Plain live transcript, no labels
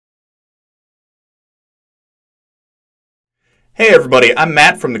Hey everybody, I'm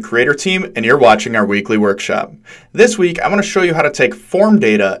Matt from the Creator Team, and you're watching our weekly workshop. This week, I'm going to show you how to take form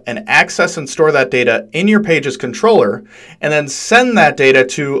data and access and store that data in your Page's controller, and then send that data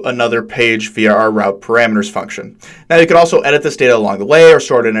to another page via our route parameters function. Now, you can also edit this data along the way or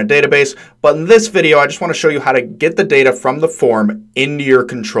store it in a database, but in this video, I just want to show you how to get the data from the form into your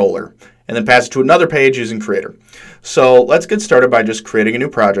controller, and then pass it to another page using Creator. So let's get started by just creating a new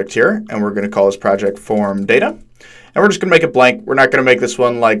project here, and we're going to call this project form data. And we're just going to make it blank. We're not going to make this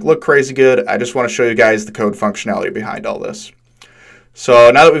one look crazy good. I just want to show you guys the code functionality behind all this.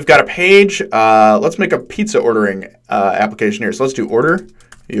 So now that we've got a page, let's make a pizza ordering application here. So let's do order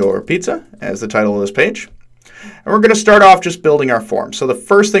your pizza as the title of this page. And we're going to start off just building our form. So the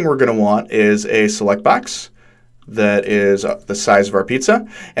first thing we're going to want is a select box that is the size of our pizza.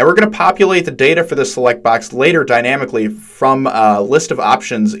 And we're going to populate the data for the select box later dynamically from a list of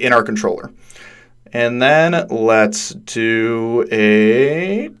options in our controller. And then let's do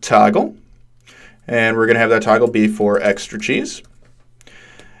a toggle. And we're going to have that toggle be for extra cheese.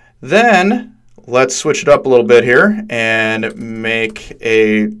 Then let's switch it up a little bit here and make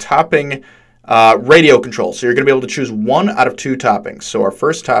a topping radio control. So you're going to be able to choose one out of two toppings. So our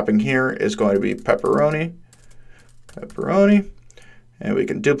first topping here is going to be pepperoni. And we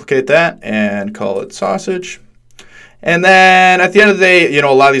can duplicate that and call it sausage. And then at the end of the day, a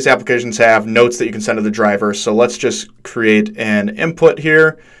lot of these applications have notes that you can send to the driver. So let's just create an input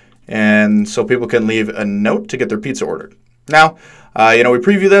here, and so people can leave a note to get their pizza ordered. Now, we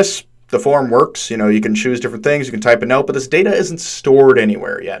preview this. The form works. You can choose different things. You can type a note, but this data isn't stored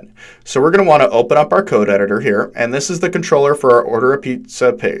anywhere yet. So we're going to want to open up our code editor here, and this is the controller for our order a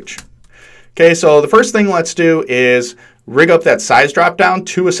pizza page. Okay, so the first thing let's do is rig up that size dropdown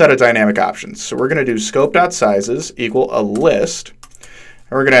to a set of dynamic options. So we're going to do scope.sizes equal a list.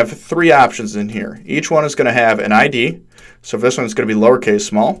 And we're going to have three options in here. Each one is going to have an ID. So for this one, it's going to be lowercase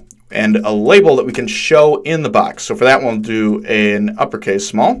small, and a label that we can show in the box. So for that one, we'll do an uppercase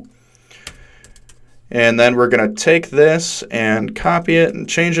small. And then we're going to take this and copy it and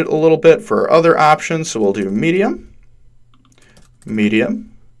change it a little bit for our other options. So we'll do medium,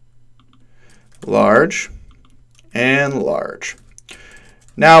 large, and large.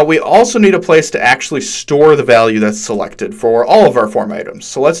 Now we also need a place to actually store the value that's selected for all of our form items.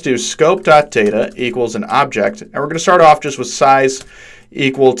 So let's do scope.data equals an object, and we're going to start off just with size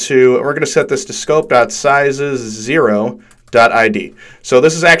equal to, and we're going to set this to scope.sizes0.id. So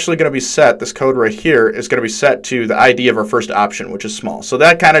this is actually going to be set, this code right here is going to be set to the ID of our first option, which is small. So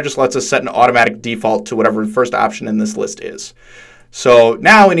that kind of just lets us set an automatic default to whatever the first option in this list is. So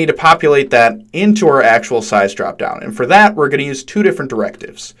now we need to populate that into our actual size dropdown. And for that, we're going to use two different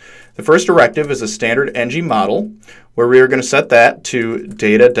directives. The first directive is a standard ng model, where we are going to set that to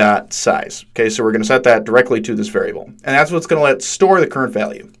data.size. Okay, so we're going to set that directly to this variable. And that's what's going to let it store the current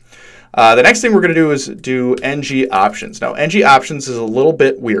value. The next thing we're going to do is do ng options. Now, ng options is a little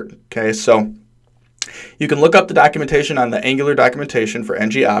bit weird. Okay, so you can look up the documentation on the Angular documentation for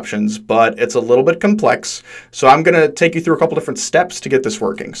ng options, but it's a little bit complex. So I'm going to take you through a couple different steps to get this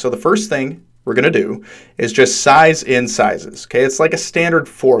working. So the first thing we're going to do is just size in sizes. Okay, it's like a standard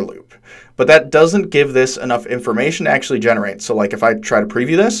for loop, but that doesn't give this enough information to actually generate. So like if I try to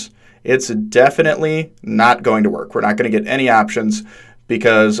preview this, it's definitely not going to work. We're not going to get any options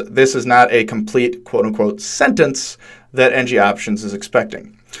because this is not a complete quote unquote sentence that ng options is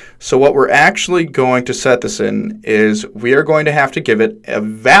expecting. So what we're actually going to set this in is we are going to have to give it a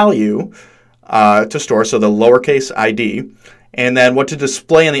value to store, so the lowercase ID, and then what to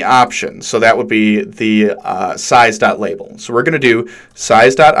display in the option. So that would be the size.label. So we're going to do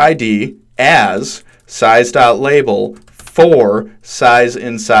size.id as size.label for size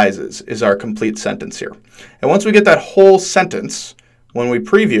in sizes is our complete sentence here. And once we get that whole sentence, when we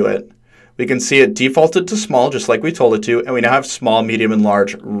preview it, we can see it defaulted to small, just like we told it to, and we now have small, medium, and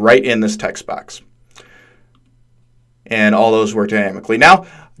large right in this text box. And all those work dynamically. Now,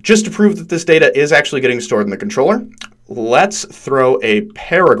 just to prove that this data is actually getting stored in the controller, let's throw a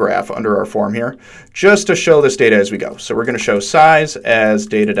paragraph under our form here, just to show this data as we go. So we're going to show size as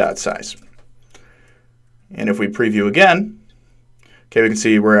data.size. And if we preview again, okay, we can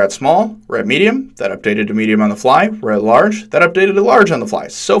see we're at small, we're at medium, that updated to medium on the fly, we're at large, that updated to large on the fly.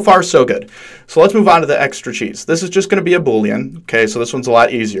 So far, so good. So let's move on to the extra cheese. This is just going to be a Boolean, okay, so this one's a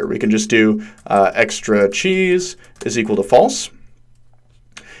lot easier. We can just do extra cheese is equal to false.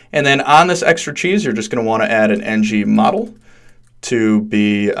 And then on this extra cheese, you're just going to want to add an ng model to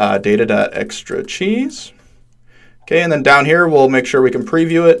be data.extraCheese. Okay, and then down here, we'll make sure we can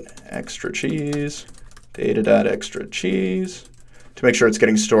preview it, extra cheese, data.extraCheese. To make sure it's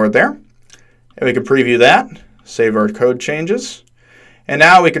getting stored there. And we can preview that. save our code changes. And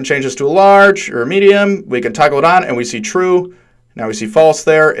now we can change this to a large or a medium. We can toggle it on and we see true. Now we see false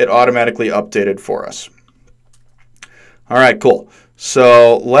there. It automatically updated for us. All right, cool.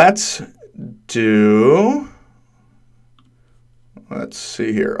 So let's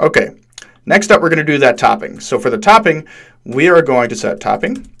see here. Okay, next up we're going to do that topping. So for the topping, we are going to set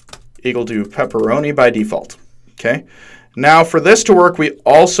topping equal to pepperoni by default. Okay. Now for this to work, we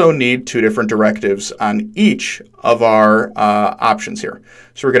also need two different directives on each of our options here.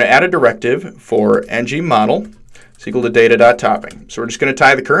 So we're going to add a directive for ng model is equal to data.topping. So we're just going to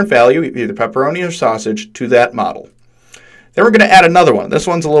tie the current value, either pepperoni or sausage, to that model. Then we're going to add another one. This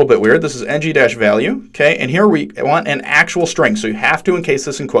one's a little bit weird. This is ng-value, okay? And here we want an actual string, so you have to encase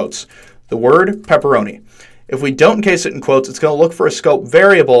this in quotes. The word pepperoni. If we don't encase it in quotes, it's going to look for a scope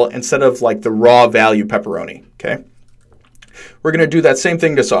variable instead of like the raw value pepperoni, okay? We're going to do that same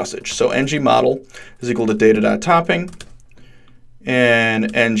thing to sausage. So ng model is equal to data.topping,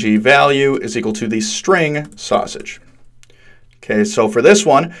 and ng value is equal to the string sausage. Okay, so for this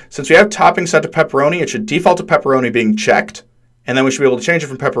one, since we have topping set to pepperoni, it should default to pepperoni being checked, and then we should be able to change it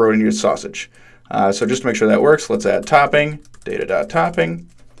from pepperoni to sausage. So just to make sure that works, let's add topping, data.topping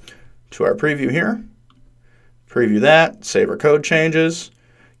to our preview here. Preview that, save our code changes.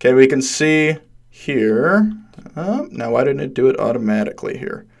 Okay, we can see here, now why didn't it do it automatically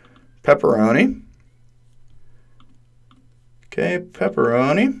here? Pepperoni. Okay,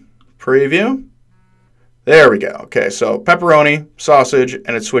 pepperoni, preview. There we go. Okay, so pepperoni, sausage, and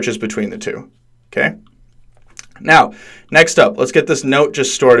it switches between the two. Okay. Now, next up, let's get this note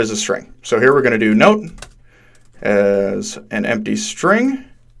just stored as a string. So here we're going to do note as an empty string.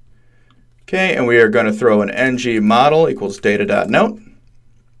 Okay, and we are going to throw an ng model equals data.note.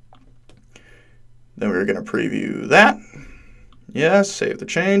 Then we're going to preview that. Yes, save the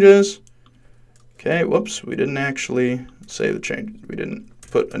changes. Okay, whoops, we didn't actually save the change. We didn't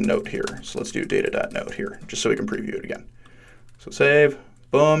put a note here. So let's do data.note here, just so we can preview it again. So save,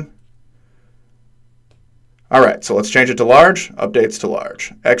 boom. All right, so let's change it to large, updates to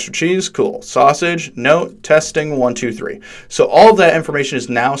large. Extra cheese, cool. Sausage, note, testing, 1, 2, 3. So all of that information is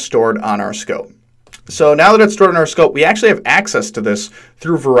now stored on our scope. So now that it's stored in our scope, we actually have access to this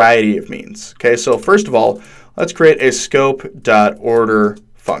through a variety of means. Okay, so first of all, let's create a scope.order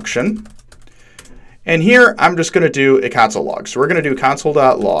function. And here, I'm just going to do a console log. So we're going to do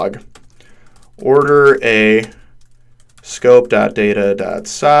console.log, order a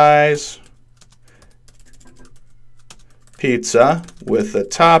scope.data.size, pizza with the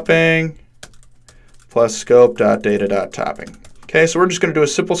topping, plus scope.data.topping. Okay, so we're just going to do a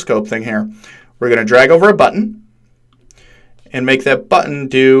simple scope thing here. We're going to drag over a button and make that button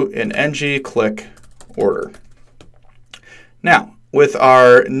do an ng click order. Now, with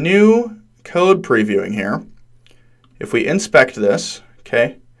our new code previewing here, if we inspect this,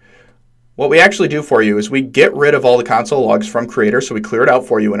 okay, what we actually do for you is we get rid of all the console logs from creator, so we clear it out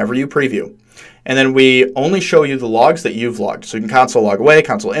for you whenever you preview. And then we only show you the logs that you've logged. So you can console log away,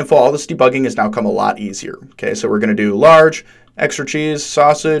 console info, all this debugging has now come a lot easier. Okay, so we're going to do large, extra cheese,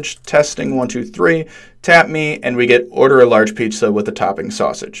 sausage, testing, 1, 2, 3, tap me, and we get order a large pizza with the topping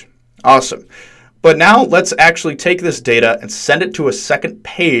sausage. Awesome. But now let's actually take this data and send it to a second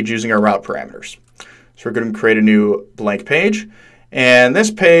page using our route parameters. So we're going to create a new blank page. And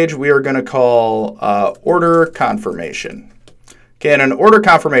this page we are going to call order confirmation. Okay, and in order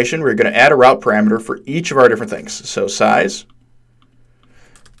confirmation, we're going to add a route parameter for each of our different things. So size,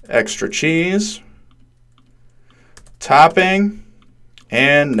 extra cheese, topping,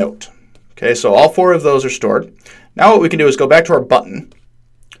 and note. Okay, so all 4 of those are stored. Now what we can do is go back to our button,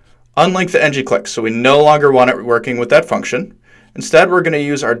 unlink the ng click, so we no longer want it working with that function. Instead, we're going to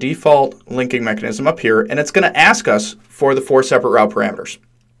use our default linking mechanism up here, and it's going to ask us for the 4 separate route parameters.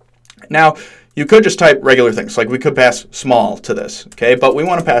 Now, you could just type regular things, like we could pass small to this, okay? But we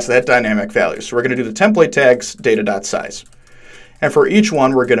want to pass that dynamic value. So we're going to do the template tags data.size. And for each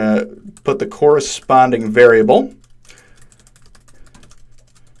one, we're going to put the corresponding variable.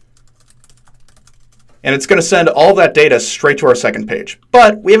 And it's going to send all that data straight to our second page.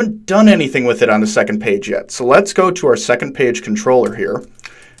 But we haven't done anything with it on the second page yet. So let's go to our second page controller here,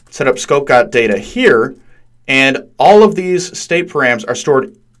 set up scope.data here, and all of these state params are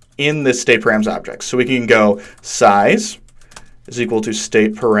stored in this state params object. So we can go size is equal to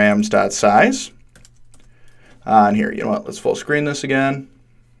state params.size. And here, you know what, let's full screen this again.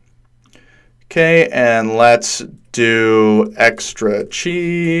 Okay, and let's do extra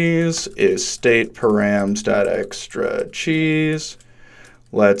cheese is state params.extra cheese.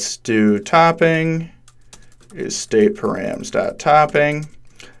 Let's do topping is state params.topping.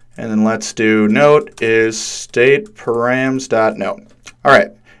 And then let's do note is state params.note. All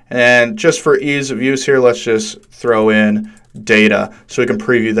right, and just for ease of use here, let's just throw in data so we can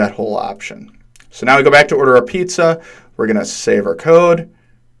preview that whole option. So now we go back to order our pizza. We're going to save our code,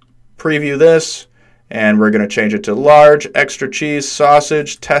 preview this, and we're going to change it to large, extra cheese,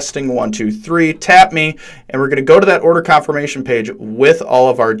 sausage, testing 1, 2, 3, tap me, and we're going to go to that order confirmation page with all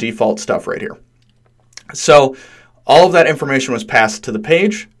of our default stuff right here. So all of that information was passed to the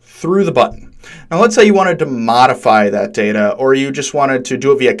page through the button. Now let's say you wanted to modify that data, or you just wanted to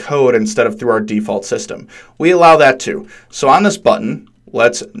do it via code instead of through our default system. We allow that too. So on this button,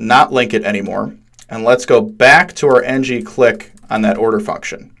 let's not link it anymore, and let's go back to our ng click on that order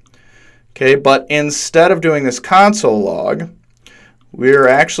function. Okay, but instead of doing this console log, we're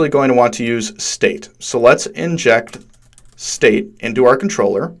actually going to want to use state. So let's inject state into our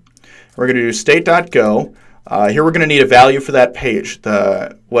controller. We're going to do state.go. Here we're going to need a value for that page,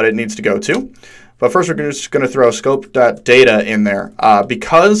 what it needs to go to. But first we're just going to throw scope.data in there.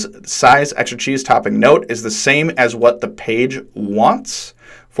 Because size, extra cheese, topping, note is the same as what the page wants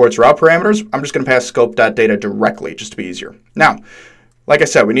for its route parameters, I'm just going to pass scope.data directly just to be easier. Now, like I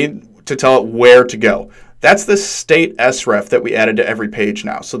said, we need to tell it where to go. That's the state sref that we added to every page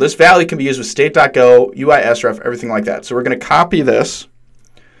now. So this value can be used with state.go, UI sref, everything like that. So we're going to copy this,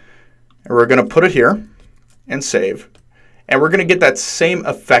 and we're going to put it here and save. And we're going to get that same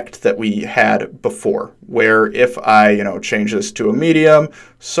effect that we had before, where if I change this to a medium,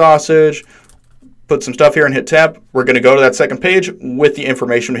 sausage, put some stuff here and hit tab, we're going to go to that second page with the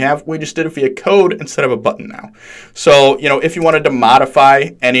information we have. We just did it via code instead of a button now. So, if you wanted to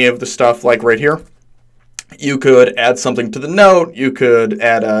modify any of the stuff like right here, you could add something to the note, you could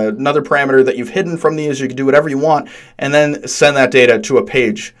add another parameter that you've hidden from these, you could do whatever you want, and then send that data to a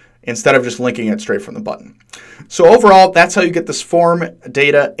page instead of just linking it straight from the button. So overall, that's how you get this form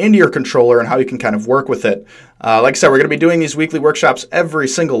data into your controller and how you can kind of work with it. Like I said, we're going to be doing these weekly workshops every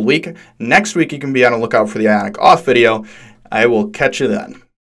single week. Next week, you can be on a lookout for the Ionic off video. I will catch you then.